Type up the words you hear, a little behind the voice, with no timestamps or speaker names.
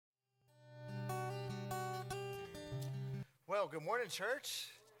Well, good morning, church.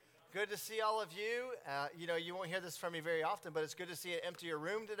 Good to see all of you. You won't hear this from me very often, but it's good to see an emptier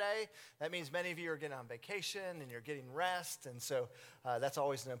room today. That means many of you are getting on vacation and you're getting rest, and so that's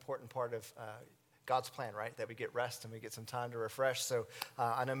always an important part of God's plan, right? That we get rest and we get some time to refresh. So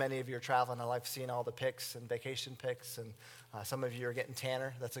I know many of you are traveling. I like seeing all the pics and vacation pics, and some of you are getting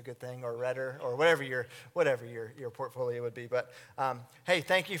tanner. That's a good thing, or redder, or whatever your portfolio would be. But hey,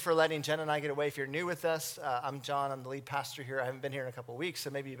 thank you for letting Jen and I get away. If you're new with us, I'm John. I'm the lead pastor here. I haven't been here in a couple of weeks,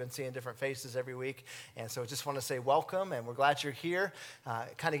 so maybe you've been seeing different faces every week. And so I just want to say welcome, and we're glad you're here.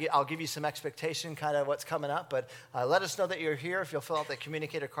 I'll give you some expectation, kind of what's coming up, but let us know that you're here. If you'll fill out that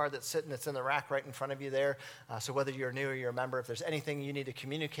communicator card that's in the rack right in front of you there. So whether you're new or you're a member, if there's anything you need to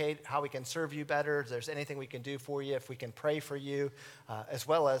communicate, how we can serve you better, if there's anything we can do for you, if we can pray for you, as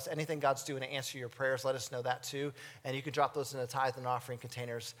well as anything God's doing to answer your prayers, let us know that too. And you can drop those in the tithe and offering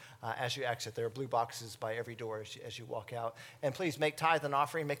containers as you exit. There are blue boxes by every door as you walk out. And please make tithe and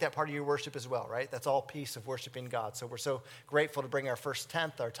offering, make that part of your worship as well, right? That's all piece of worshiping God. So we're so grateful to bring our first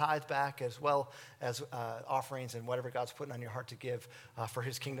tenth, our tithe back, as well as offerings and whatever God's putting on your heart to give for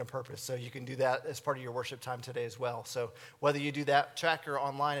his kingdom purpose. So you can do that as part of your worship time today as well. So whether you do that check or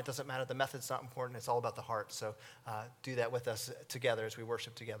online, it doesn't matter. The method's not important. It's all about the heart. So do that with us together as we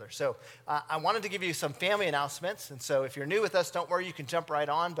worship together. So I wanted to give you some family announcements. And so if you're new with us, don't worry, you can jump right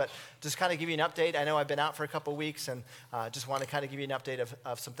on, but just kind of give you an update. I know I've been out for a couple of weeks, and just want to kind of give you an update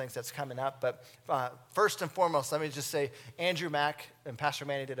of some things that's coming up. But first and foremost, let me just say Andrew Mack and Pastor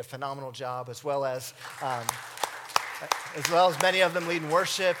Manny did a phenomenal job, as well as many of them leading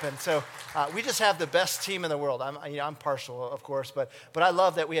worship. And so we just have the best team in the world. I'm partial, of course, but I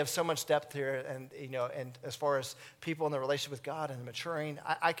love that we have so much depth here. And as far as people in the relationship with God and maturing,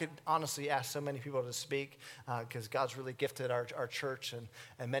 I could honestly ask so many people to speak because God's really gifted our church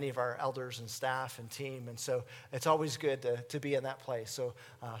and many of our elders and staff and team. And so it's always good to be in that place.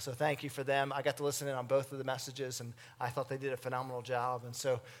 So thank you for them. I got to listen in on both of the messages, and I thought they did a phenomenal job. And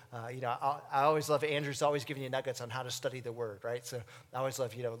so, I always love Andrew's always giving you nuggets on how to study the word, right? So I always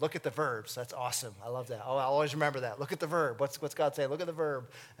love, look at the verbs. That's awesome. I love that. I'll always remember that. Look at the verb. What's God saying? Look at the verb.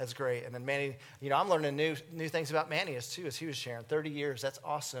 That's great. And then Manny, I'm learning new things about Manny as he was sharing. 30 years. That's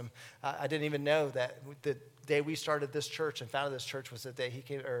awesome. I didn't even know that the day we started this church and founded this church was the day he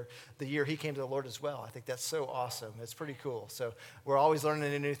came, or the year he came to the Lord as well. I think that's so awesome. It's pretty cool. So we're always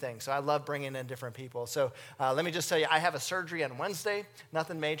learning new things. So I love bringing in different people. So let me just tell you, I have a surgery on Wednesday.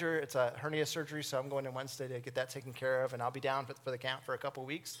 Nothing major. It's a hernia surgery, so I'm going in Wednesday to get that taken care of, and I'll be down for the count for a couple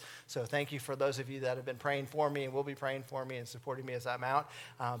weeks. So thank you for those of you that have been praying for me and will be praying for me and supporting me as I'm out.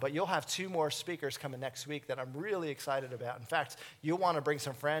 But you'll have 2 more speakers coming next week that I'm really excited about. In fact, you'll want to bring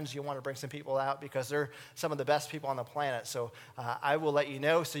some friends. You'll want to bring some people out because they're some of the best people on the planet. So I will let you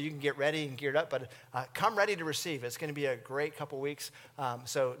know so you can get ready and geared up. But come ready to receive. It's going to be a great couple weeks.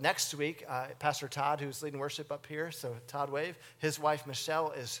 So next week, Pastor Todd, who's leading worship up here, so Todd Wave, his wife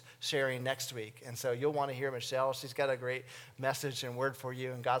Michelle is sharing next week. And so you'll want to hear Michelle. She's got a great message and word for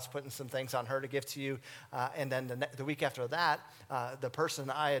you, and God's putting some things on her to give to you. And then the week after that, the person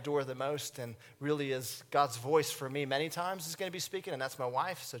I adore the most and really is God's voice for me many times is going to be speaking, and that's my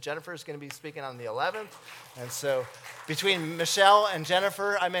wife. So Jennifer is going to be speaking on the 11th. And so between Michelle and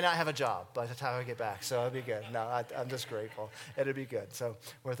Jennifer, I may not have a job by the time I get back. So it'll be good. No, I'm just grateful. It'll be good. So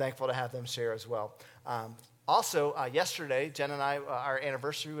we're thankful to have them share as well. Also, yesterday, Jen and I, our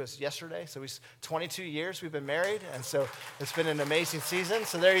anniversary was yesterday. So 22 years we've been married. And so it's been an amazing season.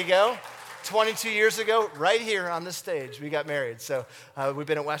 So there you go. 22 years ago, right here on this stage, we got married. So we've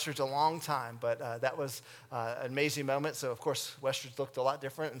been at Westridge a long time, but that was an amazing moment. So, of course, Westridge looked a lot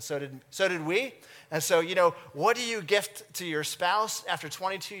different, and so did we. And so, what do you gift to your spouse after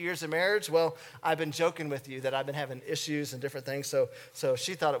 22 years of marriage? Well, I've been joking with you that I've been having issues and different things. So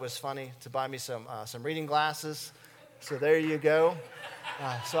she thought it was funny to buy me some reading glasses. So there you go.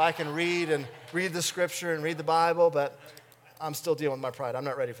 So I can read the scripture and read the Bible, but I'm still dealing with my pride. I'm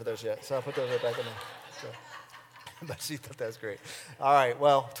not ready for those yet, so I'll put those right back in there. So. But she thought that was great. All right,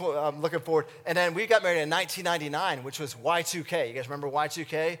 well, I'm looking forward. And then we got married in 1999, which was Y2K. You guys remember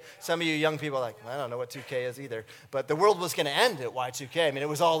Y2K? Some of you young people are like, I don't know what 2K is either. But the world was going to end at Y2K. I mean, it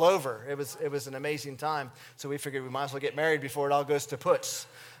was all over. It was an amazing time. So we figured we might as well get married before it all goes to puts.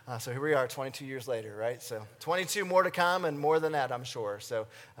 So here we are 22 years later, right? So 22 more to come and more than that, I'm sure. So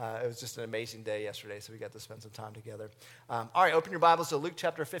it was just an amazing day yesterday, so we got to spend some time together. All right, open your Bibles to Luke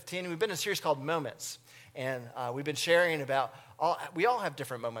chapter 15. We've been in a series called Moments, and we've been sharing about, we all have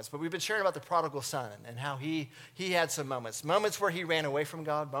different moments, but we've been sharing about the prodigal son and how he had some moments where he ran away from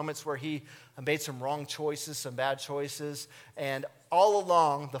God, moments where he made some wrong choices, some bad choices, and all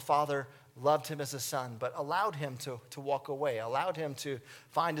along the Father loved him as a son, but allowed him to walk away, allowed him to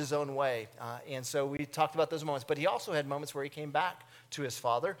find his own way. And so we talked about those moments, but he also had moments where he came back to his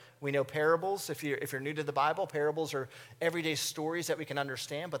father. We know parables. If you're new to the Bible, parables are everyday stories that we can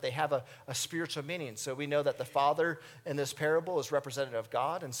understand, but they have a spiritual meaning. So we know that the father in this parable is representative of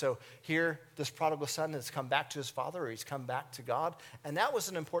God. And so here, this prodigal son has come back to his father, or he's come back to God. And that was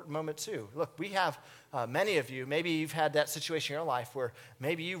an important moment too. Look, we have many of you, maybe you've had that situation in your life where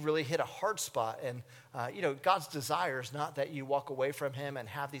maybe you really hit a hard spot. And, God's desire is not that you walk away from him and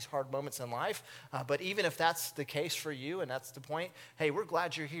have these hard moments in life. But even if that's the case for you and that's the point, hey, we're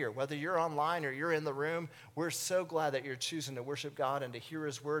glad you're here. Whether you're online or you're in the room, we're so glad that you're choosing to worship God and to hear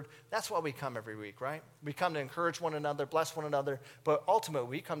his word. That's why we come every week, right? We come to encourage one another, bless one another, but ultimately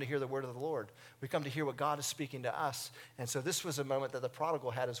we come to hear the word of the Lord. We come to hear what God is speaking to us. And so this was a moment that the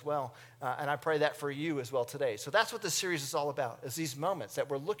prodigal had as well. And I pray that for you as well today. So that's what this series is all about, is these moments that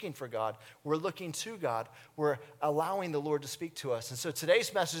we're looking for God, we're looking to God, we're allowing the Lord to speak to us. And so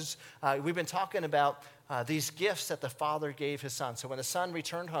today's message, we've been talking about these gifts that the father gave his son. So when the son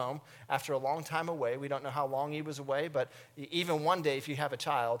returned home after a long time away, we don't know how long he was away, but even one day, if you have a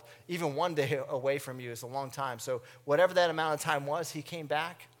child, even one day away from you is a long time. So whatever that amount of time was, he came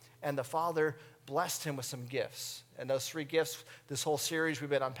back, and the father blessed him with some gifts. And those 3 gifts, this whole series, we've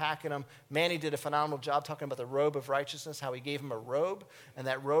been unpacking them. Manny did a phenomenal job talking about the robe of righteousness, how he gave him a robe, and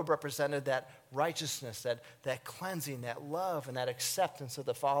that robe represented that righteousness, that cleansing, that love, and that acceptance of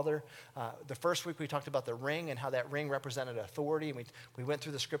the Father. The first week we talked about the ring and how that ring represented authority, and we went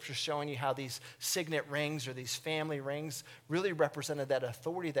through the scriptures showing you how these signet rings or these family rings really represented that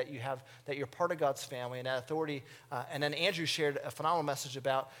authority that you have, that you're part of God's family, and that authority. And then Andrew shared a phenomenal message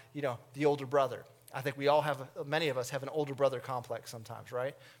about, the older brother. I think many of us have an older brother complex sometimes,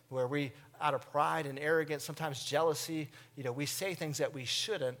 right? Where we, out of pride and arrogance, sometimes jealousy, we say things that we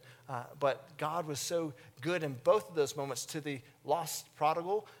shouldn't, but God was so good in both of those moments to the lost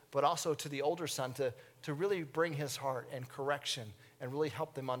prodigal, but also to the older son to really bring his heart and correction and really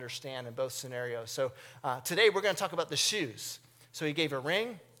help them understand in both scenarios. So today we're going to talk about the shoes. So he gave a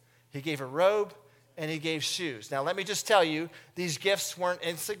ring, he gave a robe, and he gave shoes. Now, let me just tell you, these gifts weren't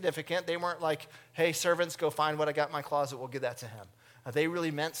insignificant. They weren't like, hey, servants, go find what I got in my closet. We'll give that to him. They really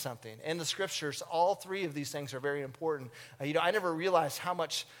meant something. In the scriptures, all 3 of these things are very important. I never realized how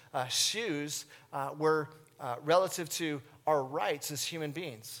much shoes were relative to our rights as human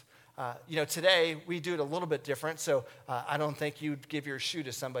beings. Today we do it a little bit different. So I don't think you'd give your shoe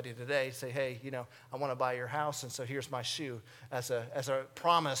to somebody today. Say, hey, I want to buy your house, and so here's my shoe as a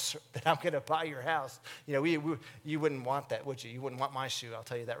promise that I'm going to buy your house. You wouldn't want that, would you? You wouldn't want my shoe. I'll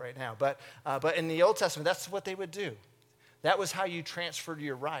tell you that right now. But in the Old Testament, that's what they would do. That was how you transferred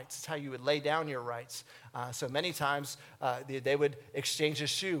your rights. It's how you would lay down your rights. So many times they would exchange a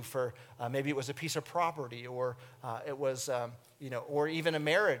shoe for maybe it was a piece of property, or it was or even a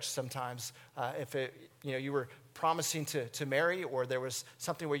marriage. Sometimes if you were promising to marry, or there was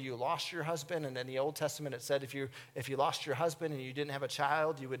something where you lost your husband, and in the Old Testament it said if you lost your husband and you didn't have a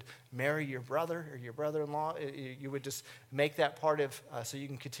child, you would marry your brother or your brother-in-law. You would just make that part of so you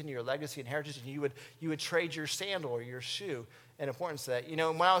can continue your legacy and heritage, and you would trade your sandal or your shoe in importance to that. When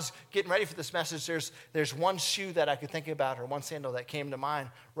I was getting ready for this message, there's one shoe that I could think about, or one sandal that came to mind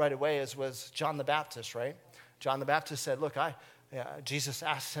right away, was John the Baptist, right? John the Baptist said, look, Jesus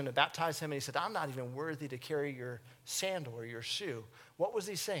asked him to baptize him, and he said, I'm not even worthy to carry your sandal or your shoe. What was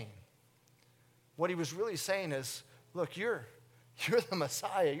he saying? What he was really saying is, look, you're the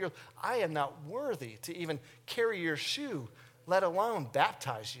Messiah. I am not worthy to even carry your shoe, let alone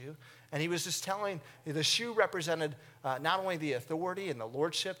baptize you. And he was just telling, the shoe represented not only the authority and the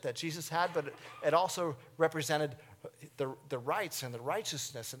lordship that Jesus had, but it also represented the rights and the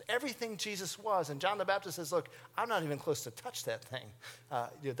righteousness and everything Jesus was. And John the Baptist says, look, I'm not even close to touch that thing.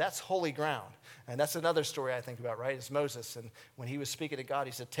 That's holy ground. And that's another story I think about, right? It's Moses. And when he was speaking to God,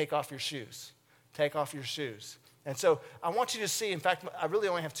 he said, take off your shoes. Take off your shoes. And so I want you to see, in fact, I really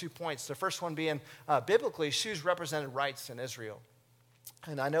only have 2 points. The first one being, biblically, shoes represented rights in Israel.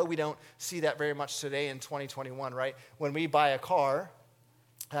 And I know we don't see that very much today in 2021, right? When we buy a car,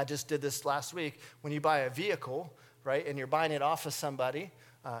 I just did this last week, when you buy a vehicle, right, and you're buying it off of somebody,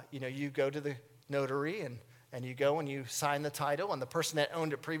 you go to the notary and you go and you sign the title, and the person that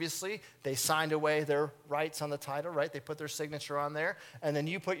owned it previously, they signed away their rights on the title, right? They put their signature on there, and then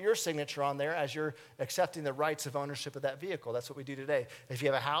you put your signature on there as you're accepting the rights of ownership of that vehicle. That's what we do today. If you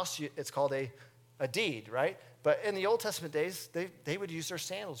have a house, it's called a deed, right? But in the Old Testament days, they would use their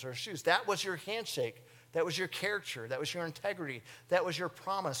sandals or shoes. That was your handshake. That was your character. That was your integrity. That was your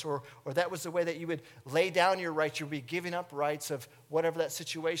promise, or that was the way that you would lay down your rights. You would be giving up rights of whatever that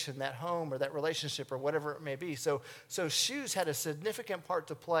situation, that home or that relationship or whatever it may be. So shoes had a significant part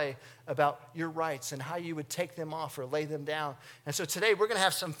to play about your rights and how you would take them off or lay them down. And so today we're going to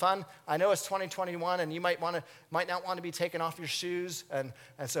have some fun. I know it's 2021 and you might not want to be taking off your shoes.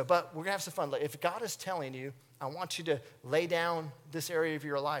 But we're going to have some fun. If God is telling you, I want you to lay down this area of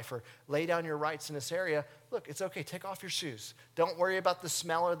your life or lay down your rights in this area, look, it's okay. Take off your shoes. Don't worry about the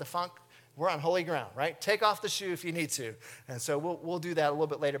smell or the funk. We're on holy ground, right? Take off the shoe if you need to. And so we'll do that a little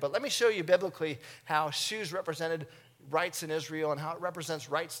bit later. But let me show you biblically how shoes represented rights in Israel and how it represents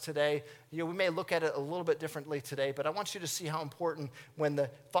rights today. We may look at it a little bit differently today, but I want you to see how important when the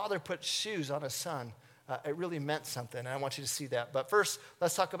father put shoes on his son, it really meant something, and I want you to see that. But first,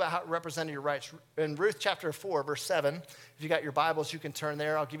 let's talk about how it represented your rights. In Ruth chapter 4, verse 7, if you got your Bibles, you can turn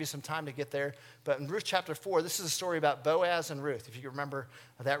there. I'll give you some time to get there. But in Ruth chapter 4, this is a story about Boaz and Ruth, if you can remember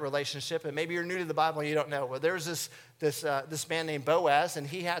that relationship. And maybe you're new to the Bible and you don't know. Well, there's this man named Boaz, and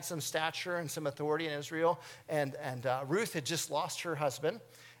he had some stature and some authority in Israel. And Ruth had just lost her husband.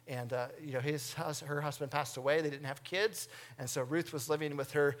 And her husband passed away. They didn't have kids, and so Ruth was living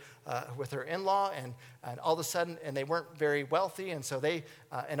with her in-law, and all of a sudden, and they weren't very wealthy, and so they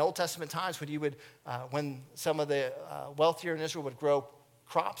in Old Testament times when some of the wealthier in Israel would grow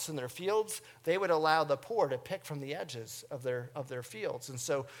crops in their fields, they would allow the poor to pick from the edges of their fields. And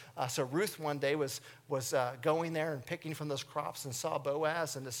so Ruth one day was going there and picking from those crops and saw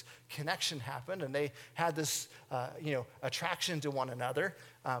Boaz, and this connection happened, and they had this attraction to one another,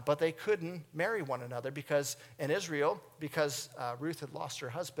 but they couldn't marry one another because in Israel, Ruth had lost her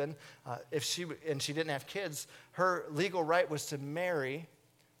husband, she didn't have kids, her legal right was to marry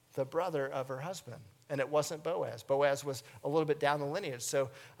the brother of her husband. And it wasn't Boaz. Boaz was a little bit down the lineage. So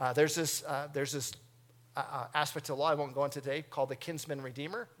there's this aspect of the law I won't go into today called the kinsman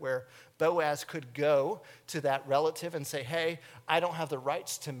redeemer, where Boaz could go to that relative and say, hey, I don't have the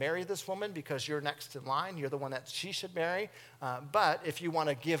rights to marry this woman because you're next in line. You're the one that she should marry. But if you want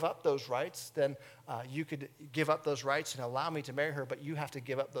to give up those rights, then you could give up those rights and allow me to marry her, but you have to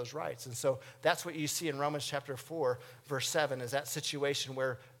give up those rights. And so that's what you see in Romans chapter 4, verse 7, is that situation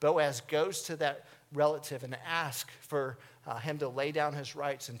where Boaz goes to that relative and ask for him to lay down his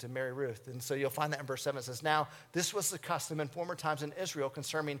rights and to marry Ruth. And so you'll find that in verse 7. It says, now this was the custom in former times in Israel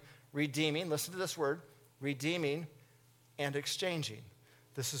concerning redeeming, listen to this word, redeeming and exchanging.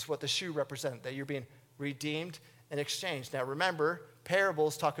 This is what the shoe represented, that you're being redeemed and exchanged. Now remember,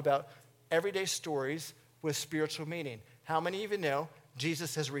 parables talk about everyday stories with spiritual meaning. How many of you know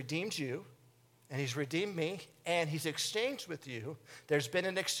Jesus has redeemed you? And he's redeemed me, and he's exchanged with you. There's been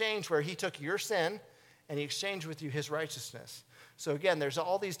an exchange where he took your sin, and he exchanged with you his righteousness. So again, there's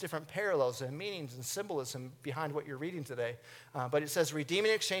all these different parallels and meanings and symbolism behind what you're reading today. But it says,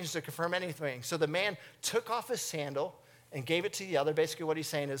 redeeming exchange to confirm anything. So the man took off his sandal and gave it to the other. Basically what he's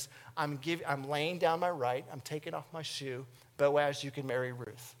saying is, I'm laying down my right. I'm taking off my shoe. Boaz, you can marry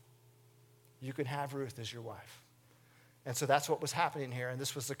Ruth. You can have Ruth as your wife. And so that's what was happening here, and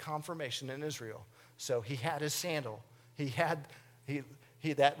this was the confirmation in Israel. So he had his sandal.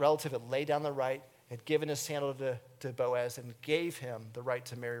 That relative had laid down the right, had given his sandal to Boaz, and gave him the right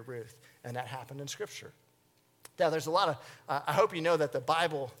to marry Ruth. And that happened in Scripture. Now, there's a lot of, I hope you know that the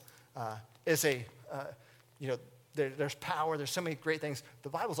Bible is there's power, there's so many great things. The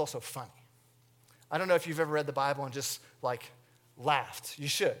Bible's also funny. I don't know if you've ever read the Bible and just laughed. You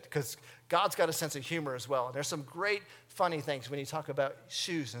should, because God's got a sense of humor as well. And there's some great funny things when you talk about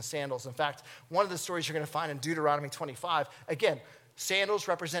shoes and sandals. In fact, one of the stories you're going to find in Deuteronomy 25, again, sandals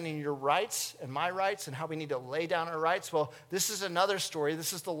representing your rights and my rights and how we need to lay down our rights. Well, this is another story.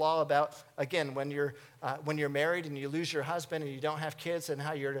 This is the law about, again, when you're married and you lose your husband and you don't have kids and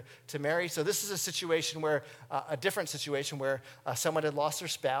how you're to marry. So this is a situation where, a different situation where someone had lost their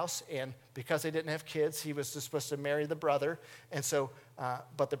spouse, and because they didn't have kids, he was just supposed to marry the brother. And so,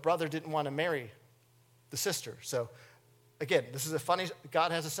 but the brother didn't want to marry the sister. So again, this is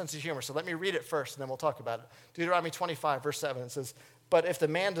God has a sense of humor. So let me read it first, and then we'll talk about it. Deuteronomy 25, verse 7, it says, but if the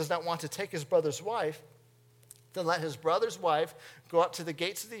man does not want to take his brother's wife, then let his brother's wife go up to the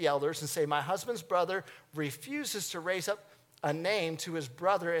gates of the elders and say, my husband's brother refuses to raise up a name to his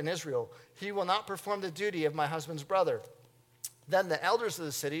brother in Israel. He will not perform the duty of my husband's brother. Then the elders of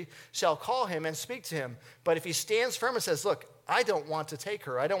the city shall call him and speak to him. But if he stands firm and says, look, I don't want to take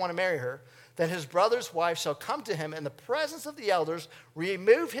her, I don't want to marry her, then his brother's wife shall come to him in the presence of the elders,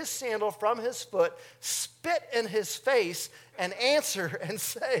 remove his sandal from his foot, spit in his face, and answer and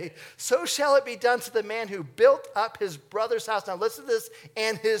say, so shall it be done to the man who built up his brother's house. Now listen to this,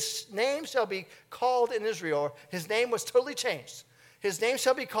 and his name shall be called in Israel. His name was totally changed. His name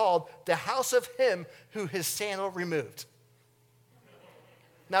shall be called the house of him who his sandal removed.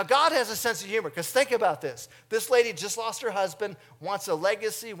 Now, God has a sense of humor, because think about this. This lady just lost her husband, wants a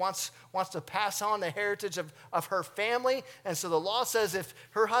legacy, wants to pass on the heritage of her family. And so the law says if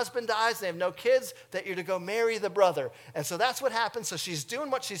her husband dies and they have no kids, that you're to go marry the brother. And so that's what happens. So she's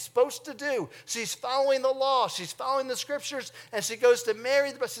doing what she's supposed to do. She's following the law. She's following the scriptures. And she goes to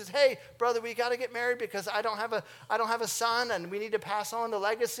marry the brother. She says, hey, brother, we got to get married because I don't have a son, and we need to pass on the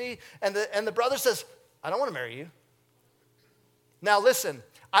legacy. And the brother says, I don't want to marry you. Now listen,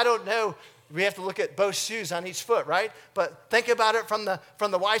 I don't know, we have to look at both shoes on each foot, right? But think about it from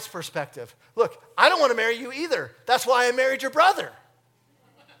the wife's perspective. Look, I don't want to marry you either. That's why I married your brother.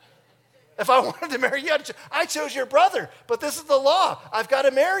 If I wanted to marry you, I chose your brother. But this is the law. I've got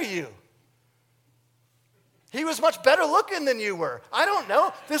to marry you. He was much better looking than you were. I don't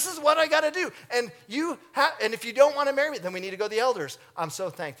know. This is what I got to do. And if you don't want to marry me, then we need to go to the elders. I'm so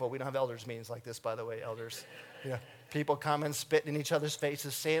thankful we don't have elders meetings like this, by the way, elders. Yeah. People coming, spitting in each other's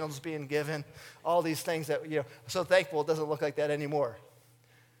faces, sandals being given, all these things that, I'm so thankful it doesn't look like that anymore.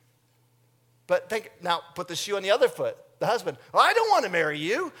 But now put the shoe on the other foot, the husband. Well, I don't want to marry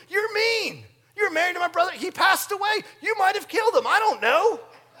you. You're mean. You're married to my brother. He passed away. You might have killed him. I don't know.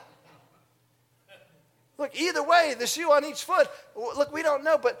 Look, either way, the shoe on each foot, look, we don't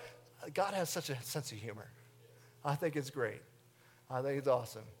know, but God has such a sense of humor. I think it's great. I think it's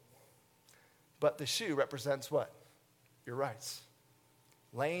awesome. But the shoe represents what? Your rights.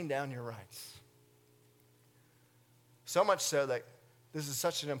 Laying down your rights. So much so that this is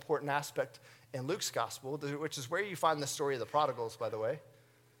such an important aspect in Luke's gospel, which is where you find the story of the prodigals, by the way.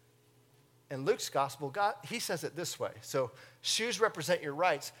 In Luke's gospel, God, he says it this way. So shoes represent your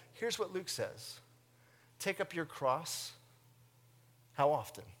rights. Here's what Luke says. Take up your cross. How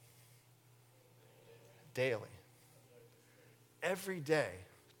often? Daily. Every day,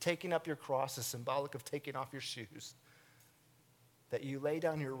 taking up your cross is symbolic of taking off your shoes. That you lay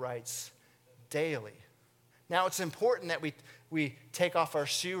down your rights daily. Now, it's important that we take off our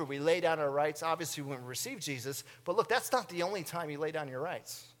shoe or we lay down our rights, obviously, when we receive Jesus. But look, that's not the only time you lay down your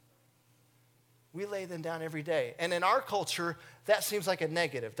rights. We lay them down every day. And in our culture, that seems like a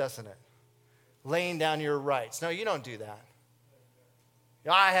negative, doesn't it? Laying down your rights. No, you don't do that.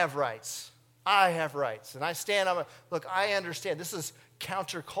 I have rights. I have rights. And I stand on look, I understand this is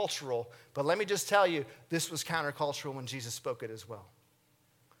countercultural, but let me just tell you, this was countercultural when Jesus spoke it as well.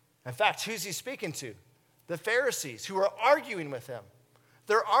 In fact, who's he speaking to? The Pharisees, who are arguing with him.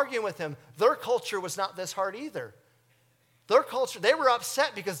 They're arguing with him. Their culture was not this hard either. Their culture, they were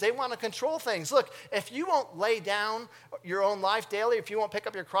upset because they want to control things. Look, if you won't lay down your own life daily, if you won't pick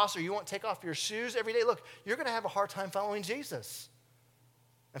up your cross or you won't take off your shoes every day, look, you're going to have a hard time following Jesus.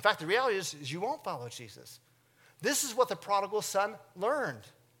 In fact, the reality is you won't follow Jesus. This is what the prodigal son learned.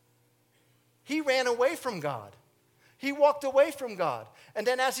 He ran away from God. He walked away from God. And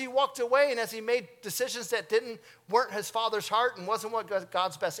then as he walked away and as he made decisions that weren't his father's heart and wasn't what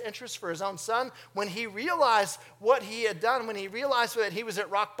God's best interest for his own son, when he realized what he had done, when he realized that he was at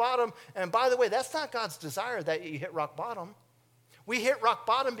rock bottom, and by the way, that's not God's desire that you hit rock bottom. We hit rock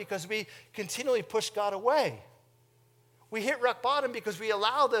bottom because we continually push God away. We hit rock bottom because we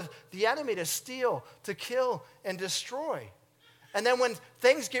allow the enemy to steal, to kill, and destroy. And then when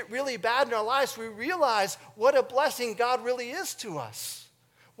things get really bad in our lives, we realize what a blessing God really is to us.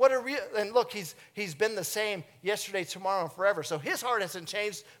 And look, he's been the same yesterday, tomorrow, and forever. So his heart hasn't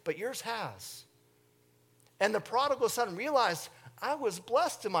changed, but yours has. And the prodigal son realized, I was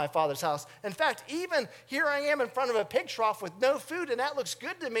blessed in my father's house. In fact, even here I am in front of a pig trough with no food, and that looks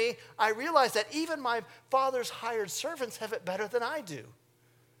good to me. I realize that even my father's hired servants have it better than I do.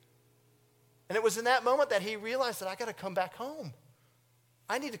 And it was in that moment that he realized that I got to come back home.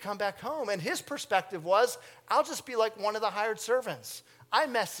 I need to come back home. And his perspective was, I'll just be like one of the hired servants. I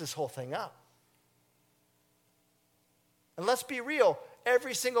messed this whole thing up. And let's be real,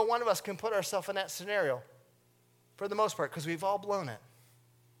 every single one of us can put ourselves in that scenario. For the most part, because we've all blown it.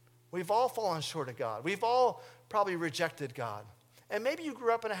 We've all fallen short of God. We've all probably rejected God. And maybe you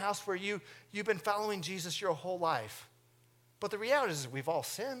grew up in a house where you've been following Jesus your whole life. But the reality is we've all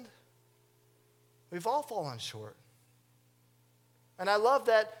sinned. We've all fallen short. And I love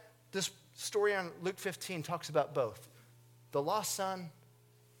that this story on Luke 15 talks about both. The lost son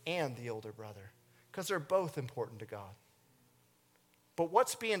and the older brother. Because they're both important to God. But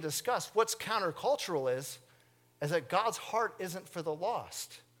what's being discussed, what's countercultural is that God's heart isn't for the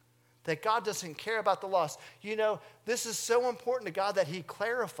lost. That God doesn't care about the lost. You know, this is so important to God that he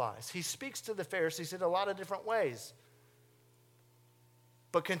clarifies. He speaks to the Pharisees in a lot of different ways.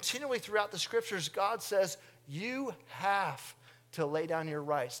 But continually throughout the scriptures, God says, you have to lay down your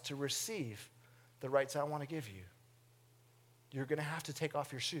rights to receive the rights I want to give you. you're going to have to take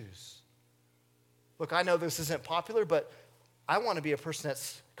off your shoes. Look, I know this isn't popular, but I want to be a person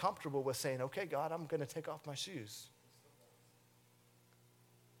that's comfortable with saying, okay, God, I'm going to take off my shoes.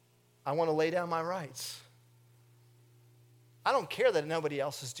 I want to lay down my rights. I don't care that nobody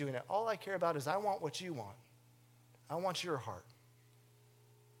else is doing it. All I care about is I want what you want. I want your heart.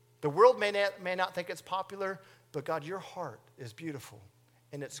 The world may not think it's popular, but God, your heart is beautiful,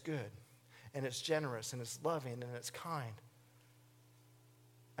 and it's good, and it's generous, and it's loving, and it's kind.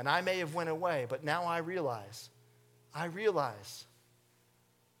 And I may have went away, but now I realize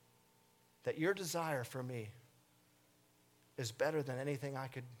that your desire for me is better than anything I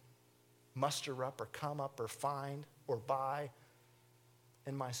could muster up or come up or find or buy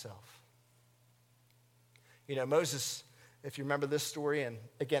in myself. You know, Moses, if you remember this story, and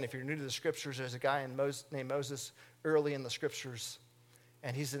again, if you're new to the scriptures, there's a guy named Moses early in the scriptures,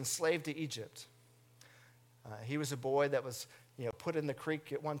 and he's enslaved to Egypt. He was a boy that was, put in the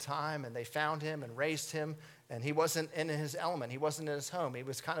creek at one time, and they found him and raised him, and he wasn't in his element. He wasn't in his home. He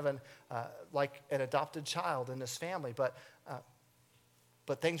was kind of like an adopted child in his family, but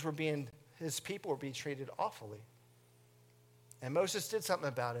things were his people were being treated awfully. And Moses did something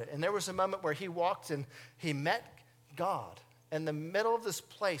about it. And there was a moment where he walked and he met God. In the middle of this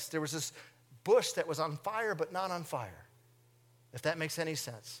place, there was this bush that was on fire, but not on fire. If that makes any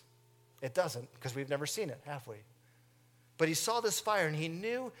sense. It doesn't, because we've never seen it, have we? But he saw this fire, and he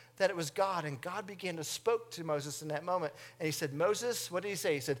knew that it was God, and God began to speak to Moses in that moment. And he said, Moses, what did he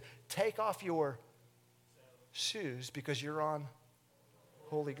say? He said, take off your shoes, because you're on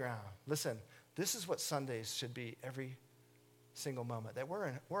holy ground. Listen, this is what Sundays should be every single moment, that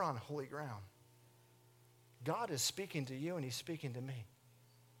we're on holy ground. God is speaking to you, and he's speaking to me.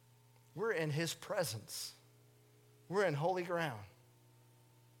 We're in his presence. We're in holy ground.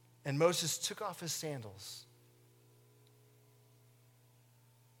 And Moses took off his sandals.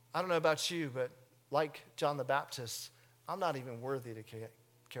 I don't know about you, but like John the Baptist, I'm not even worthy to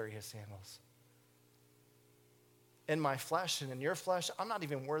carry his sandals. In my flesh and in your flesh, I'm not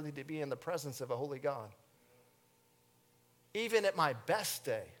even worthy to be in the presence of a holy God. Even at my best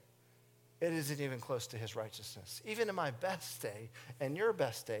day, it isn't even close to his righteousness. Even in my best day and your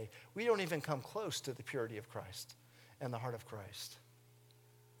best day, we don't even come close to the purity of Christ and the heart of Christ.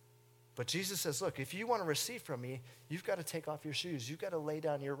 But Jesus says, look, if you want to receive from me, you've got to take off your shoes. You've got to lay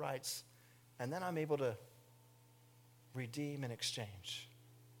down your rights. And then I'm able to redeem and exchange.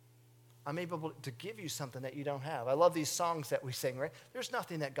 I'm able to give you something that you don't have. I love these songs that we sing, right? There's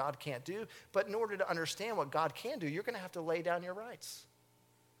nothing that God can't do. But in order to understand what God can do, you're going to have to lay down your rights.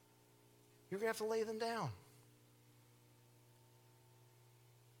 You're going to have to lay them down.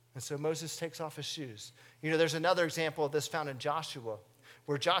 And so Moses takes off his shoes. There's another example of this found in Joshua,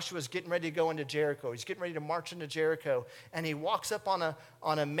 where Joshua's getting ready to go into Jericho. He's getting ready to march into Jericho, and he walks up on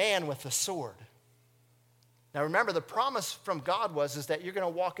a man with a sword. Now remember, the promise from God is that you're going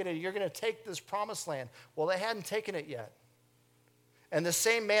to walk in and you're going to take this promised land. Well, they hadn't taken it yet. And the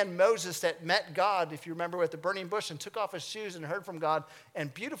same man, Moses, that met God, if you remember, at the burning bush and took off his shoes and heard from God,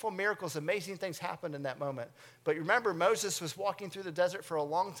 and beautiful miracles, amazing things happened in that moment. But remember, Moses was walking through the desert for a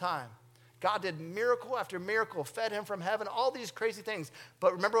long time. God did miracle after miracle, fed him from heaven, all these crazy things.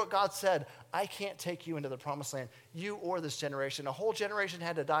 But remember what God said, I can't take you into the promised land, you or this generation. A whole generation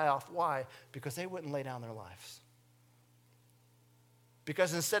had to die off. Why? Because they wouldn't lay down their lives.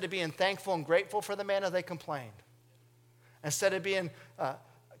 Because instead of being thankful and grateful for the manna, they complained. Instead of being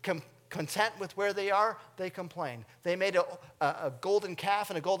content with where they are, they complained. They made a golden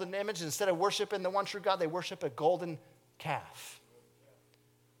calf and a golden image. Instead of worshiping the one true God, they worship a golden calf.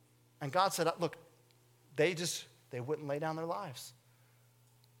 And God said, look, they wouldn't lay down their lives.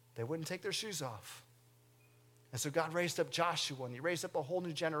 They wouldn't take their shoes off. And so God raised up Joshua, and he raised up a whole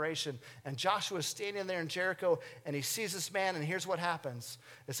new generation. And Joshua is standing there in Jericho, and he sees this man, and here's what happens.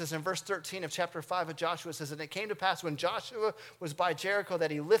 It says in verse 13 of chapter 5 of Joshua, it says, and it came to pass when Joshua was by Jericho that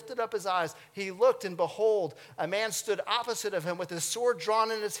he lifted up his eyes. He looked, and behold, a man stood opposite of him with his sword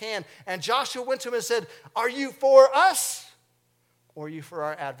drawn in his hand. And Joshua went to him and said, are you for us, or are you for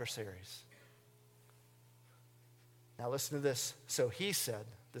our adversaries? Now listen to this. So he said,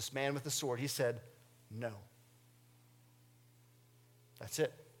 this man with the sword, he said, no. That's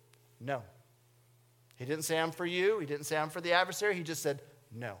it. No. He didn't say, I'm for you. He didn't say, I'm for the adversary. He just said,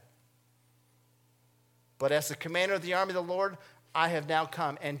 no. But as the commander of the army of the Lord, I have now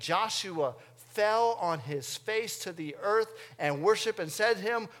come. And Joshua fell on his face to the earth and worshiped and said to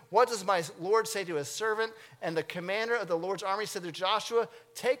him, what does my Lord say to his servant? And the commander of the Lord's army said to Joshua,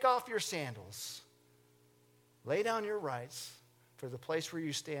 take off your sandals, lay down your rights, for the place where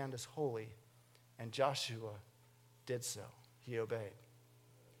you stand is holy. And Joshua did so. he obeyed.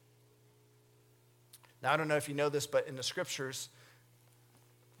 Now, I don't know if you know this, but in the scriptures,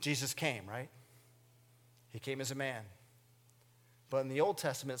 Jesus came, right? He came as a man. But in the Old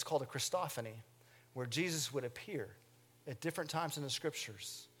Testament, it's called a Christophany, where Jesus would appear at different times in the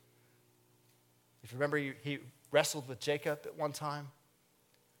scriptures. If you remember, he wrestled with Jacob at one time.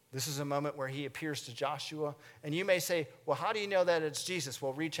 This is a moment where he appears to Joshua. And you may say, well, how do you know that it's Jesus?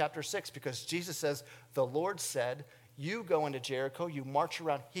 Well, read chapter 6, because Jesus says, the Lord said, you go into Jericho, you march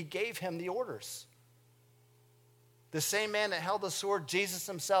around. He gave him the orders. The same man that held the sword, Jesus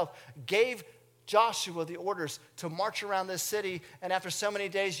himself, gave Joshua the orders to march around this city, and after so many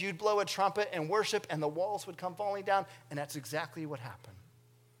days, you'd blow a trumpet and worship, and the walls would come falling down, and that's exactly what happened.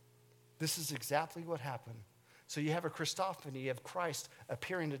 This is exactly what happened. So you have a Christophany, you have Christ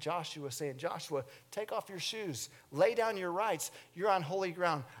appearing to Joshua, saying, Joshua, take off your shoes, lay down your rights, you're on holy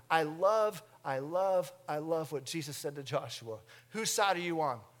ground. I love what Jesus said to Joshua. Whose side are you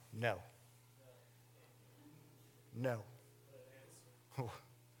on? No. No.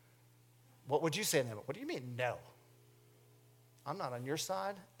 What would you say to them? What do you mean, no? I'm not on your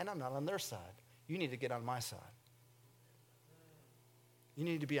side, and I'm not on their side. You need to get on my side. You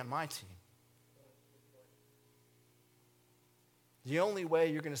need to be on my team. The only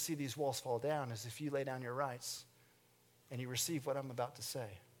way you're going to see these walls fall down is if you lay down your rights and you receive what I'm about to say.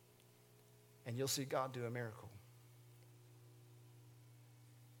 And you'll see God do a miracle.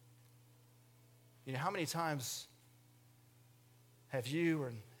 You know, how many times have you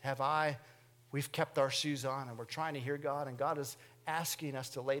or have I, we've kept our shoes on and we're trying to hear God, and God is asking us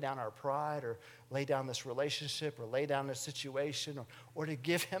to lay down our pride or lay down this relationship or lay down this situation or to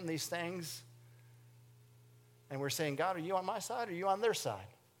give him these things. And we're saying, God, are you on my side or are you on their side?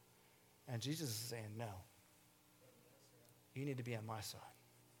 And Jesus is saying, no. You need to be on my side.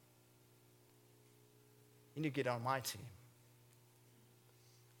 You need to get on my team.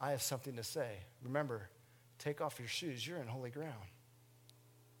 I have something to say. Remember, take off your shoes. You're in holy ground.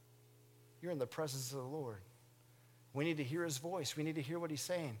 You're in the presence of the Lord. We need to hear his voice. We need to hear what he's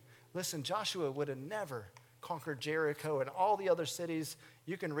saying. Listen, Joshua would have never conquered Jericho and all the other cities.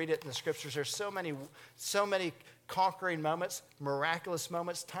 You can read it in the scriptures. There's so many conquering moments, miraculous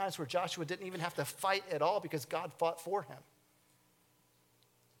moments, times where Joshua didn't even have to fight at all because God fought for him.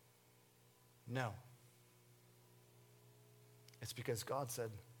 No. It's because God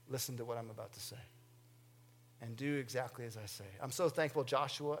said, listen to what I'm about to say and do exactly as I say. I'm so thankful,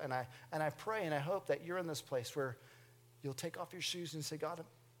 Joshua, and I pray and I hope that you're in this place where you'll take off your shoes and say, God,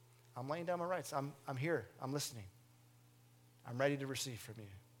 I'm laying down my rights. I'm here. I'm listening. I'm ready to receive from you.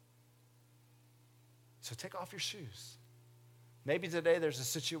 So take off your shoes. Maybe today there's a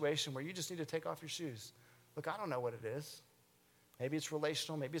situation where you just need to take off your shoes. Look, I don't know what it is. Maybe it's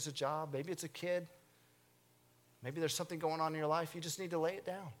relational. Maybe it's a job. Maybe it's a kid. Maybe there's something going on in your life. You just need to lay it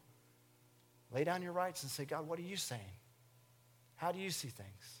down. Lay down your rights and say, God, what are you saying? How do you see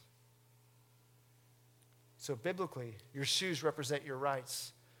things? So biblically, your shoes represent your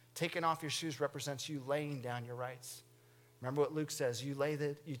rights. Taking off your shoes represents you laying down your rights. Remember what Luke says,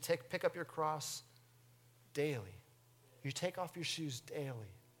 pick up your cross daily. You take off your shoes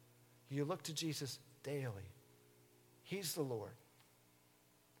daily. You look to Jesus daily. He's the Lord.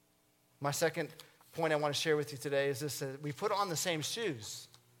 My second point I want to share with you today is this: that we put on the same shoes.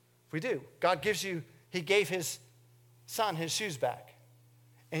 We do. God he gave his son his shoes back.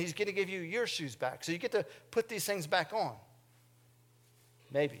 And he's going to give you your shoes back. So you get to put these things back on.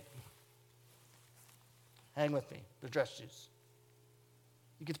 Maybe. Hang with me. The dress shoes.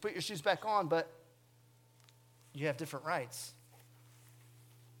 You get to put your shoes back on, but you have different rights.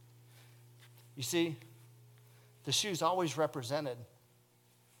 You see, the shoes always represented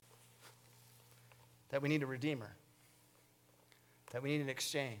that we need a redeemer, that we need an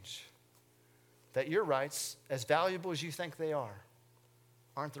exchange, that your rights, as valuable as you think they are,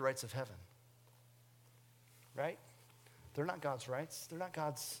 aren't the rights of heaven. Right? They're not God's rights. They're not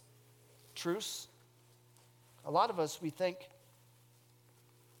God's truths. A lot of us, we think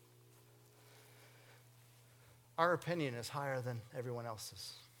our opinion is higher than everyone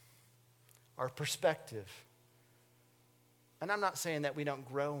else's. Our perspective. And I'm not saying that we don't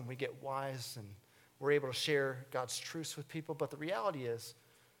grow and we get wise and we're able to share God's truths with people, but the reality is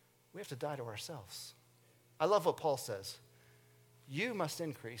we have to die to ourselves. I love what Paul says. You must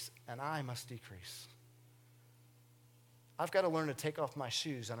increase and I must decrease. I've got to learn to take off my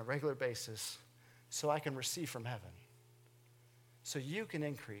shoes on a regular basis so I can receive from heaven. So you can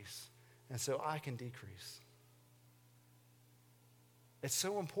increase and so I can decrease. It's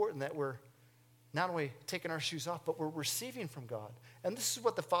so important that we're not only taking our shoes off, but we're receiving from God. And this is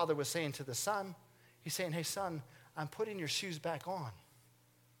what the Father was saying to the Son. He's saying, hey, son, I'm putting your shoes back on.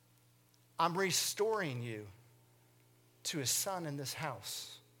 I'm restoring you to a son in this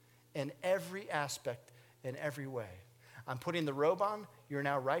house in every aspect, in every way. I'm putting the robe on. You're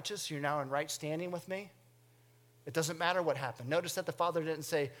now righteous. You're now in right standing with me. It doesn't matter what happened. Notice that the Father didn't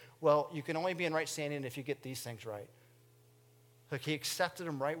say, well, you can only be in right standing if you get these things right. Look, he accepted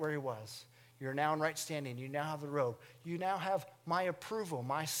him right where he was. You're now in right standing. You now have the robe. You now have my approval,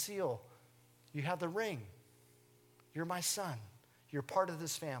 my seal. You have the ring. You're my son. You're part of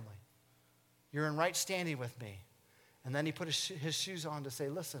this family. You're in right standing with me. And then he put his shoes on to say,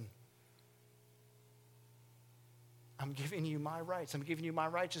 listen, I'm giving you my rights. I'm giving you my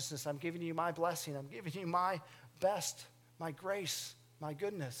righteousness. I'm giving you my blessing. I'm giving you my best, my grace, my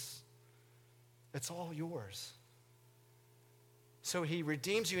goodness. It's all yours. So he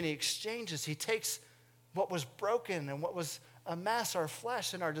redeems you and he exchanges. He takes what was broken and what was a mess, our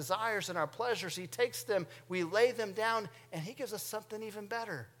flesh and our desires and our pleasures. He takes them, we lay them down, and he gives us something even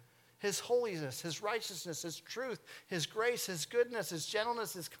better. His holiness, his righteousness, his truth, his grace, his goodness, his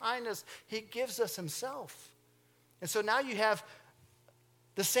gentleness, his kindness. He gives us himself. And so now you have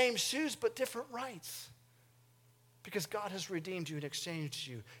the same shoes but different rights because God has redeemed you and exchanged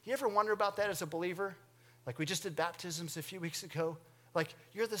you. You ever wonder about that as a believer? Like we just did baptisms a few weeks ago. Like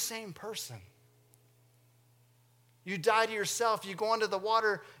you're the same person. You die to yourself, you go into the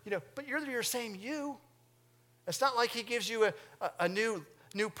water, but you're your same you. It's not like he gives you a new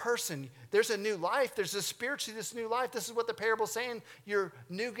person. There's a new life. There's spiritually this new life. This is what the parable's saying. You're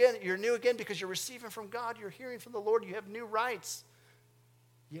new again. You're new again because you're receiving from God. You're hearing from the Lord. You have new rights.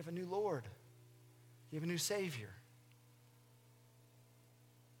 You have a new Lord. You have a new Savior.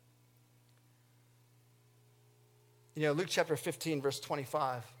 Luke chapter 15, verse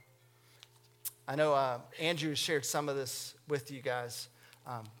 25. I know Andrew shared some of this with you guys,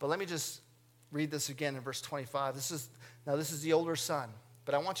 but let me just read this again in verse 25. This is the older son.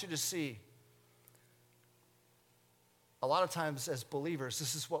 But I want you to see, a lot of times as believers,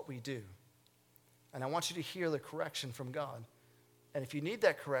 this is what we do. And I want you to hear the correction from God. And if you need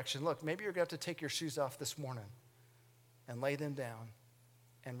that correction, look, maybe you're going to have to take your shoes off this morning and lay them down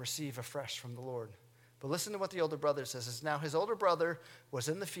and receive afresh from the Lord. But listen to what the older brother says. It's now his older brother was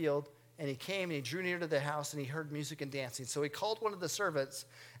in the field, and he came and he drew near to the house, and he heard music and dancing. So he called one of the servants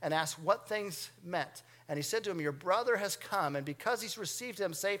and asked what things meant. And he said to him, your brother has come, and because he's received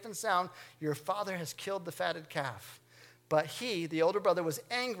him safe and sound, your father has killed the fatted calf. But he, the older brother, was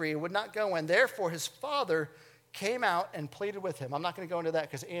angry and would not go in. Therefore his father came out and pleaded with him. I'm not going to go into that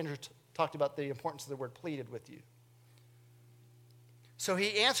because Andrew talked about the importance of the word pleaded with you. So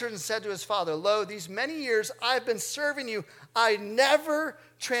he answered and said to his father, lo, these many years I've been serving you. I never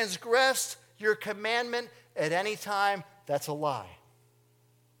transgressed your commandment at any time. That's a lie.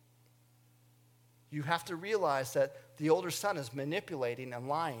 You have to realize that the older son is manipulating and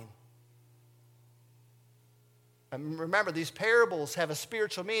lying. And remember, these parables have a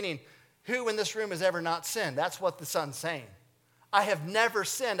spiritual meaning. Who in this room has ever not sinned? That's what the son's saying. I have never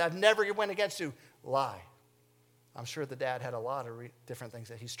sinned. I've never went against you. Lie. I'm sure the dad had a lot of different things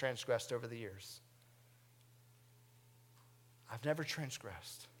that he's transgressed over the years. I've never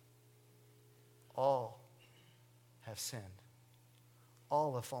transgressed. All have sinned.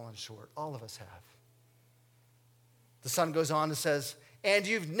 All have fallen short. All of us have. The son goes on and says, and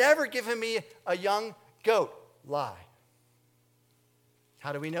you've never given me a young goat. Lie.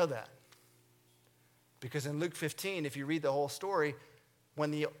 How do we know that? Because in Luke 15, if you read the whole story, when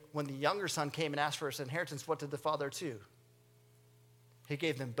the younger son came and asked for his inheritance, what did the father do? He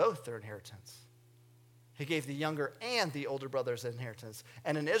gave them both their inheritance. He gave the younger and the older brother's inheritance.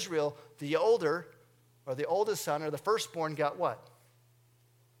 And in Israel, the older, or the oldest son, or the firstborn got what?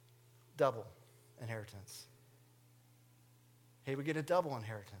 Double inheritance. He would get a double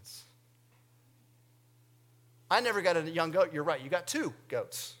inheritance. I never got a young goat. You're right. You got two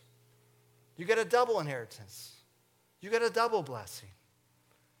goats. You get a double inheritance. You get a double blessing.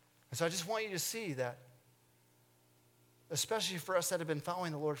 And so I just want you to see that, especially for us that have been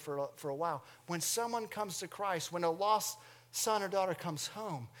following the Lord for a while, when someone comes to Christ, when a lost son or daughter comes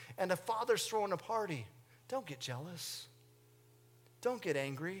home, and the father's throwing a party, don't get jealous. Don't get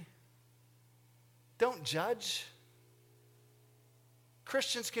angry. Don't judge.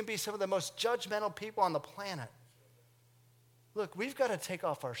 Christians can be some of the most judgmental people on the planet. Look, we've got to take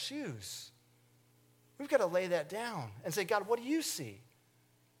off our shoes. We've got to lay that down and say, God, what do you see?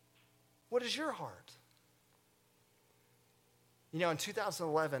 What is your heart? In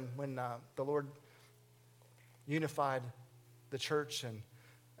 2011, when the Lord unified the church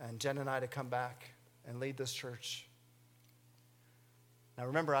and Jen and I to come back and lead this church. Now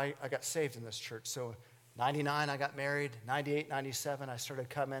remember, I got saved in this church, so 99, I got married. 98, 97, I started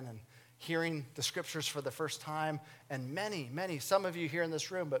coming and hearing the scriptures for the first time. And many, some of you here in this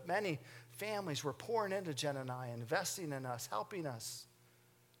room, but many families were pouring into Jen and I, investing in us, helping us.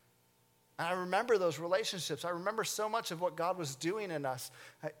 And I remember those relationships. I remember so much of what God was doing in us.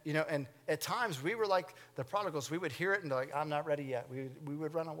 And at times we were like the prodigals. We would hear it and be like, I'm not ready yet. We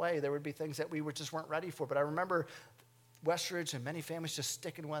would run away. There would be things that we just weren't ready for. But I remember Westridge and many families just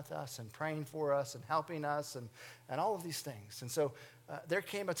sticking with us and praying for us and helping us and all of these things. And so there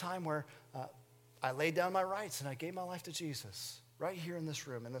came a time where I laid down my rights and I gave my life to Jesus right here in this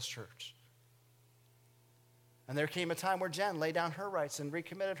room, in this church. And there came a time where Jen laid down her rights and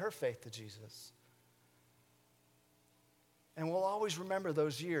recommitted her faith to Jesus. And we'll always remember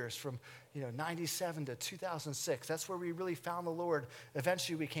those years from 97 to 2006. That's where we really found the Lord.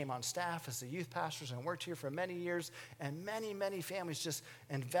 Eventually we came on staff as the youth pastors and worked here for many years. And many families just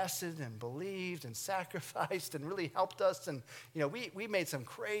invested and believed and sacrificed and really helped us. And we made some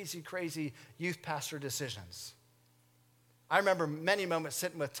crazy youth pastor decisions. I remember many moments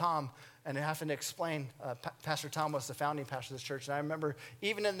sitting with Tom and having to explain, Pastor Tom was the founding pastor of this church. And I remember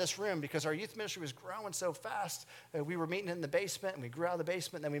even in this room, because our youth ministry was growing so fast, we were meeting in the basement and we grew out of the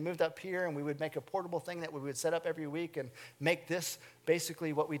basement. And then we moved up here and we would make a portable thing that we would set up every week and make this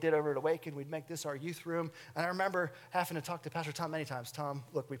basically what we did over at Awaken. We'd make this our youth room. And I remember having to talk to Pastor Tom many times. Tom,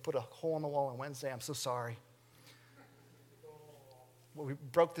 look, we put a hole in the wall on Wednesday. I'm so sorry. Well, we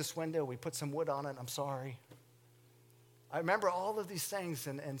broke this window. We put some wood on it. I'm sorry. I remember all of these things,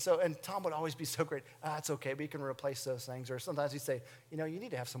 and Tom would always be so great. It's okay, we can replace those things. Or sometimes he'd say, you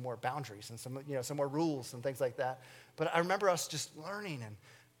need to have some more boundaries and some more rules and things like that. But I remember us just learning and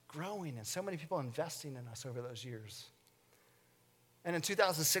growing, and so many people investing in us over those years. And in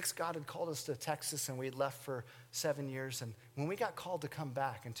 2006, God had called us to Texas, and we had left for 7 years. And when we got called to come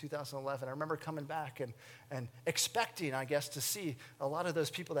back in 2011, I remember coming back and expecting, I guess, to see a lot of those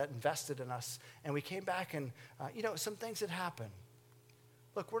people that invested in us. And we came back, and, some things had happened.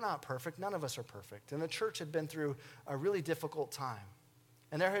 Look, we're not perfect. None of us are perfect. And the church had been through a really difficult time.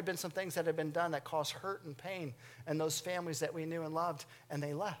 And there had been some things that had been done that caused hurt and pain in those families that we knew and loved, and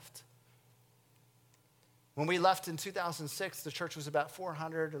they left. When we left in 2006, the church was about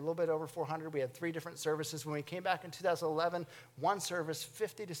 400, a little bit over 400. We had 3 different services. When we came back in 2011, one service,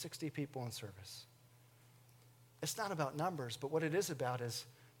 50 to 60 people in service. It's not about numbers, but what it is about is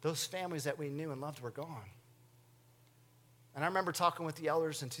those families that we knew and loved were gone. And I remember talking with the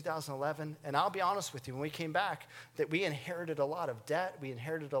elders in 2011, and I'll be honest with you, when we came back, that we inherited a lot of debt. We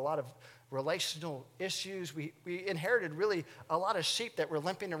inherited a lot of relational issues. We inherited really a lot of sheep that were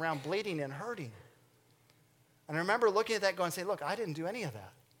limping around bleeding and hurting. And I remember looking at that going and saying, look, I didn't do any of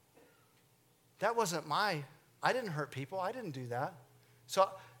that. That wasn't I didn't hurt people. I didn't do that. So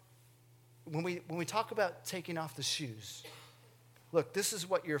when we talk about taking off the shoes, look, this is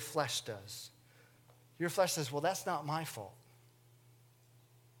what your flesh does. Your flesh says, well, that's not my fault.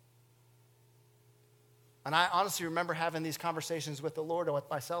 And I honestly remember having these conversations with the Lord and with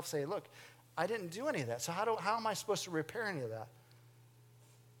myself saying, look, I didn't do any of that. So how am I supposed to repair any of that?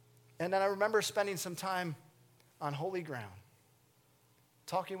 And then I remember spending some time on holy ground,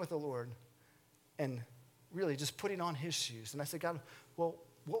 talking with the Lord and really just putting on his shoes. And I said, God, well,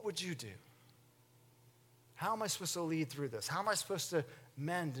 what would you do? How am I supposed to lead through this? How am I supposed to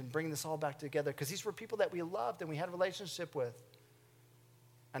mend and bring this all back together? Because these were people that we loved and we had a relationship with.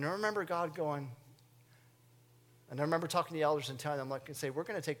 And I remember God going, and I remember talking to the elders and telling them, like, and say, we're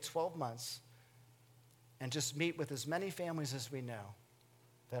going to take 12 months and just meet with as many families as we know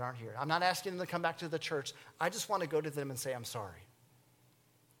that aren't here. I'm not asking them to come back to the church. I just want to go to them and say, I'm sorry.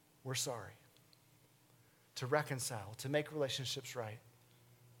 We're sorry. To reconcile, to make relationships right.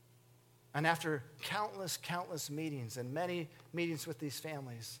 And after countless meetings and many meetings with these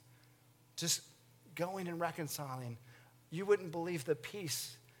families, just going and reconciling, you wouldn't believe the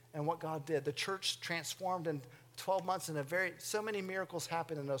peace and what God did. The church transformed in 12 months, and so many miracles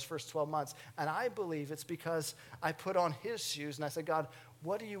happened in those first 12 months. And I believe it's because I put on his shoes and I said, God,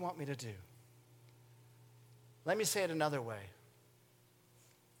 what do you want me to do? Let me say it another way.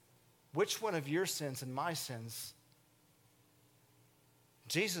 Which one of your sins and my sins?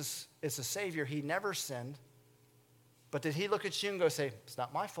 Jesus is a Savior. He never sinned. But did he look at you and go say, it's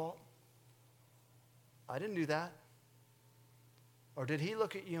not my fault. I didn't do that. Or did he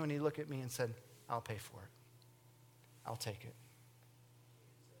look at you and he looked at me and said, I'll pay for it. I'll take it.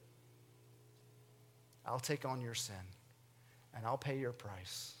 I'll take on your sin. And I'll pay your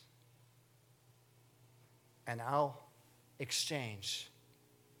price. And I'll exchange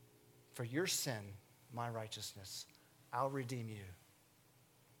for your sin my righteousness. I'll redeem you.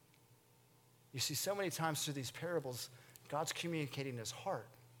 You see, so many times through these parables, God's communicating his heart.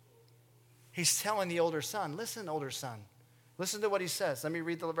 He's telling the older son, listen, older son. Listen to what he says. Let me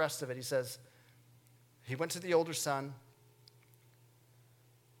read the rest of it. He says, he went to the older son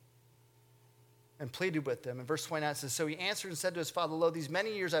and pleaded with them. In verse 29 it says, so he answered and said to his father, lo, these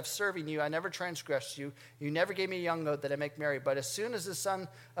many years I've serving you, I never transgressed you. You never gave me a young goat that I make merry. But as soon as the son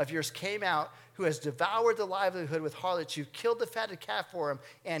of yours came out, who has devoured the livelihood with harlots, you killed the fatted calf for him.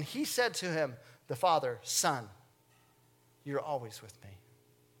 And he said to him, the father, son, you're always with me.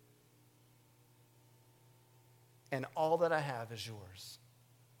 And all that I have is yours.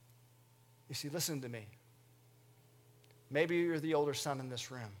 You see, listen to me. Maybe you're the older son in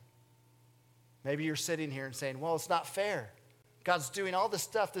this room. Maybe you're sitting here and saying, well, it's not fair. God's doing all this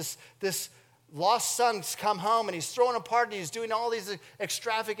stuff. This lost son's come home and he's throwing a party. He's doing all these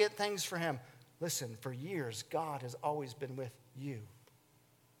extravagant things for him. Listen, for years, God has always been with you.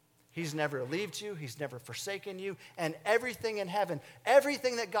 He's never left you. He's never forsaken you. And everything in heaven,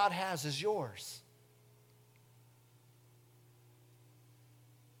 everything that God has is yours.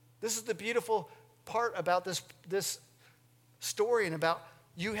 This is the beautiful part about this story and about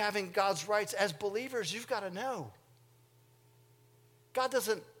you having God's rights. As believers, you've got to know. God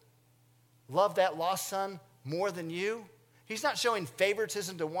doesn't love that lost son more than you. He's not showing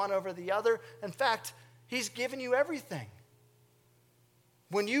favoritism to one over the other. In fact, he's given you everything.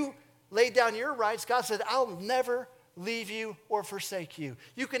 When you laid down your rights, God said, I'll never leave you or forsake you.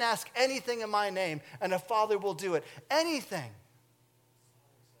 You can ask anything in my name, and the Father will do it. Anything.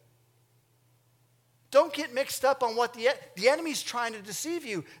 Don't get mixed up on what the enemy's trying to deceive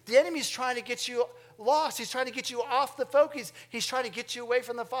you. The enemy's trying to get you lost. He's trying to get you off the focus. He's trying to get you away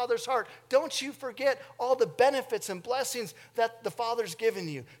from the Father's heart. Don't you forget all the benefits and blessings that the Father's given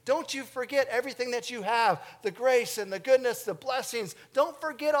you. Don't you forget everything that you have, the grace and the goodness, the blessings. Don't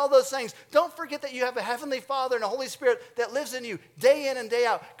forget all those things. Don't forget that you have a Heavenly Father and a Holy Spirit that lives in you day in and day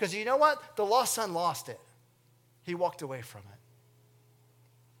out. Because you know what? The lost son lost it. He walked away from it.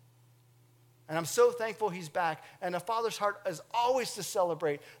 And I'm so thankful he's back. And the Father's heart is always to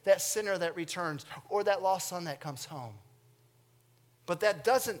celebrate that sinner that returns or that lost son that comes home. But that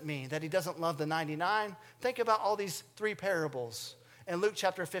doesn't mean that he doesn't love the 99. Think about all these 3 parables in Luke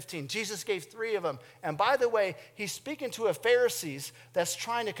chapter 15. Jesus gave 3 of them. And by the way, he's speaking to a Pharisees that's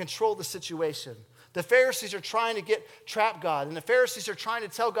trying to control the situation. The Pharisees are trying to trap God. And the Pharisees are trying to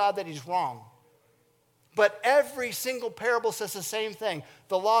tell God that he's wrong. But every single parable says the same thing.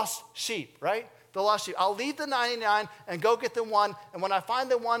 The lost sheep, right? The lost sheep. I'll leave the 99 and go get the one. And when I find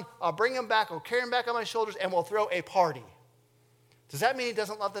the one, I'll bring him back. I'll carry him back on my shoulders and we'll throw a party. Does that mean he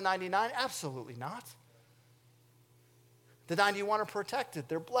doesn't love the 99? Absolutely not. The 91 are protected.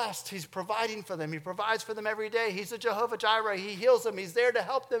 They're blessed. He's providing for them. He provides for them every day. He's a Jehovah Jireh. He heals them. He's there to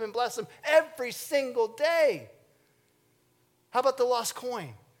help them and bless them every single day. How about the lost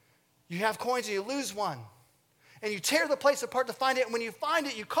coin? You have coins and you lose one. And you tear the place apart to find it. And when you find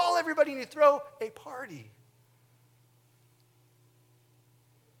it, you call everybody and you throw a party.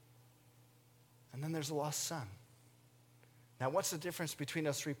 And then there's the lost son. Now, what's the difference between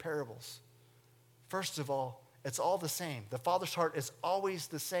those 3 parables? First of all, it's all the same. The Father's heart is always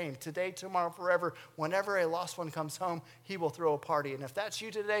the same. Today, tomorrow, forever. Whenever a lost one comes home, he will throw a party. And if that's you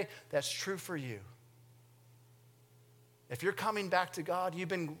today, that's true for you. If you're coming back to God, you've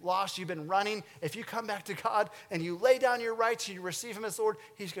been lost, you've been running. If you come back to God and you lay down your rights and you receive him as Lord,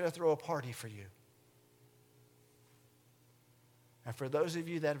 he's going to throw a party for you. And for those of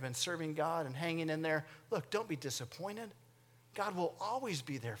you that have been serving God and hanging in there, look, don't be disappointed. God will always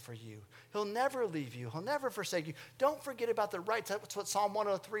be there for you. He'll never leave you. He'll never forsake you. Don't forget about the rights. That's what Psalm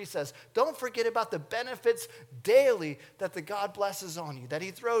 103 says. Don't forget about the benefits daily that the God blesses on you, that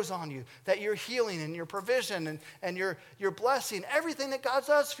he throws on you, that your healing and your provision and your blessing, everything that God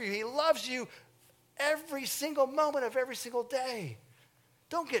does for you. He loves you every single moment of every single day.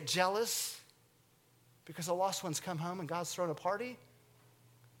 Don't get jealous because the lost ones come home and God's thrown a party.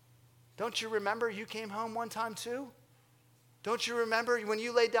 Don't you remember you came home one time too? Don't you remember when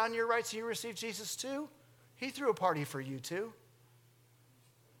you laid down your rights and you received Jesus too? He threw a party for you too.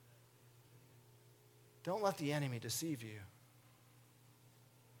 Don't let the enemy deceive you.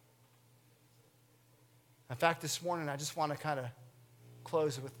 In fact, this morning I just want to kind of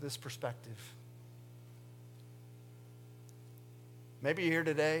close with this perspective. Maybe you're here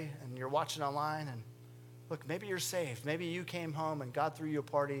today and you're watching online and look, maybe you're saved. Maybe you came home and God threw you a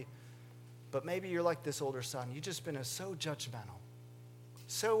party. But maybe you're like this older son. You've just been so judgmental,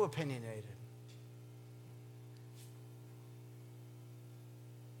 so opinionated.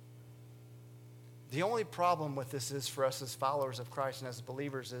 The only problem with this is for us as followers of Christ and as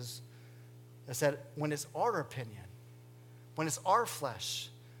believers is is that when it's our opinion, when it's our flesh,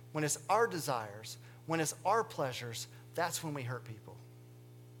 when it's our desires, when it's our pleasures, that's when we hurt people.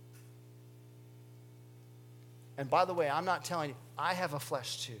 And by the way, I'm not telling you, I have a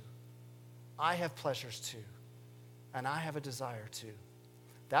flesh too. I have pleasures too. And I have a desire too.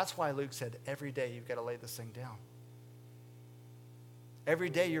 That's why Luke said, every day you've got to lay this thing down. Every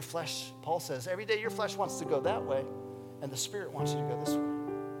day your flesh, Paul says, every day your flesh wants to go that way, and the Spirit wants you to go this way.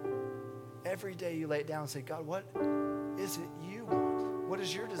 Every day you lay it down and say, God, what is it you want? What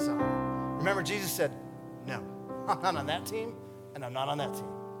is your desire? Remember, Jesus said, no, I'm not on that team, and I'm not on that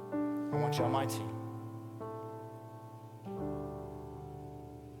team. I want you on my team.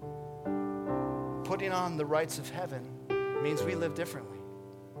 Putting on the rights of heaven means we live differently.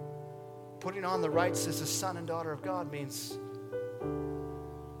 Putting on the rights as a son and daughter of God means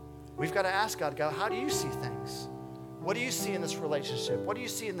we've got to ask God, how do you see things? What do you see in this relationship? What do you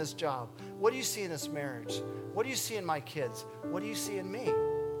see in this job? What do you see in this marriage? What do you see in my kids? What do you see in me?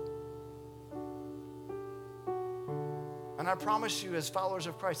 And I promise you, as followers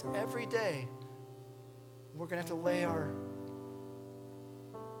of Christ, every day we're going to have to lay our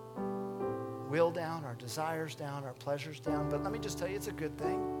will down, our desires down, our pleasures down. But let me just tell you, it's a good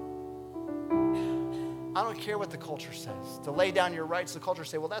thing. I don't care what the culture says. To lay down your rights, the culture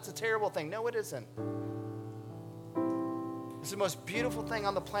say, well, that's a terrible thing. No, it isn't. It's the most beautiful thing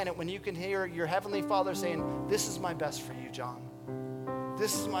on the planet when you can hear your Heavenly Father saying, this is my best for you, John.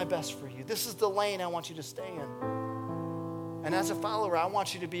 This is my best for you. This is the lane I want you to stay in. And as a follower, I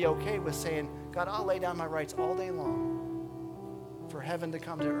want you to be okay with saying, God, I'll lay down my rights all day long for heaven to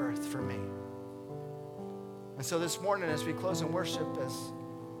come to earth for me. And so this morning, as we close in worship, as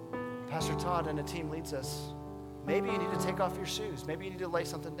Pastor Todd and the team leads us, maybe you need to take off your shoes. Maybe you need to lay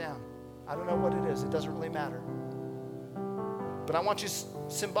something down. I don't know what it is. It doesn't really matter. But I want you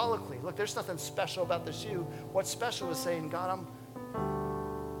symbolically, look, there's nothing special about the shoe. What's special is saying, God,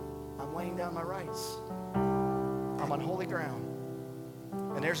 I'm laying down my rights. I'm on holy ground.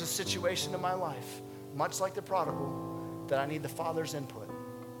 And there's a situation in my life, much like the prodigal, that I need the Father's input.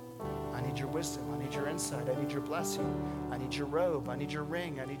 I need your wisdom. I need your insight. I need your blessing. I need your robe. I need your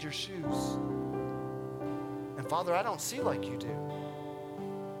ring. I need your shoes. And Father, I don't see like you do.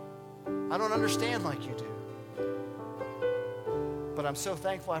 I don't understand like you do. But I'm so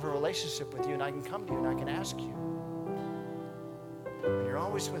thankful I have a relationship with you, and I can come to you and I can ask you. And you're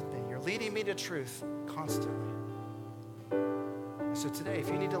always with me. You're leading me to truth constantly. And so today, if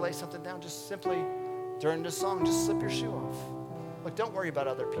you need to lay something down, just simply, during this song, just slip your shoe off. Look, don't worry about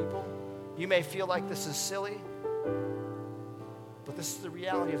other people. You may feel like this is silly, but this is the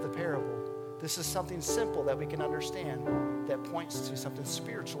reality of the parable. This is something simple that we can understand that points to something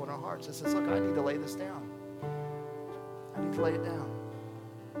spiritual in our hearts. It says, look, I need to lay this down. I need to lay it down.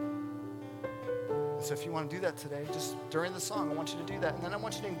 And so if you want to do that today, just during the song, I want you to do that. And then I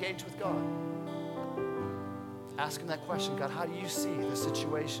want you to engage with God. Ask him that question, God, how do you see the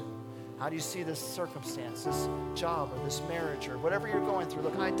situation? How do you see this circumstance, this job, or this marriage, or whatever you're going through?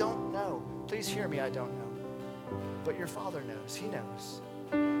 Look, I don't know. Please hear me, I don't know. But your Father knows. He knows.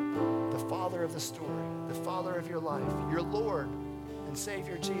 The Father of the story, the Father of your life, your Lord and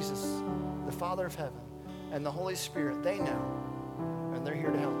Savior Jesus, the Father of heaven, and the Holy Spirit, they know, and they're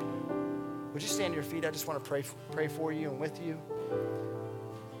here to help you. Would you stand to your feet? I just want to pray for you and with you.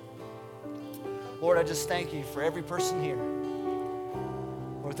 Lord, I just thank you for every person here.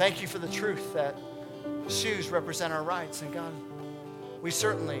 Lord, thank you for the truth that shoes represent our rights. And God, we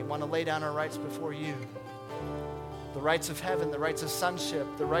certainly want to lay down our rights before you. The rights of heaven, the rights of sonship,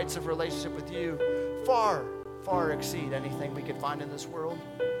 the rights of relationship with you far, far exceed anything we could find in this world,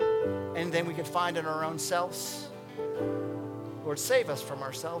 anything we could find in our own selves. Lord, save us from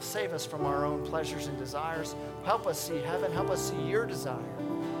ourselves. Save us from our own pleasures and desires. Help us see heaven. Help us see your desire,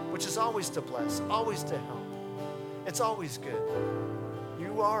 which is always to bless, always to help. It's always good.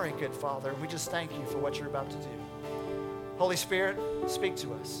 You are a good Father, and we just thank you for what you're about to do. Holy Spirit, speak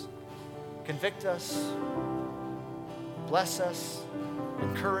to us. Convict us. Bless us.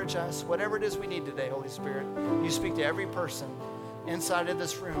 Encourage us. Whatever it is we need today, Holy Spirit, you speak to every person inside of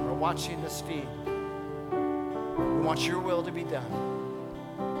this room or watching this feed. We want your will to be done.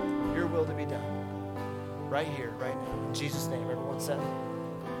 Your will to be done. Right here, right now. In Jesus' name, everyone said.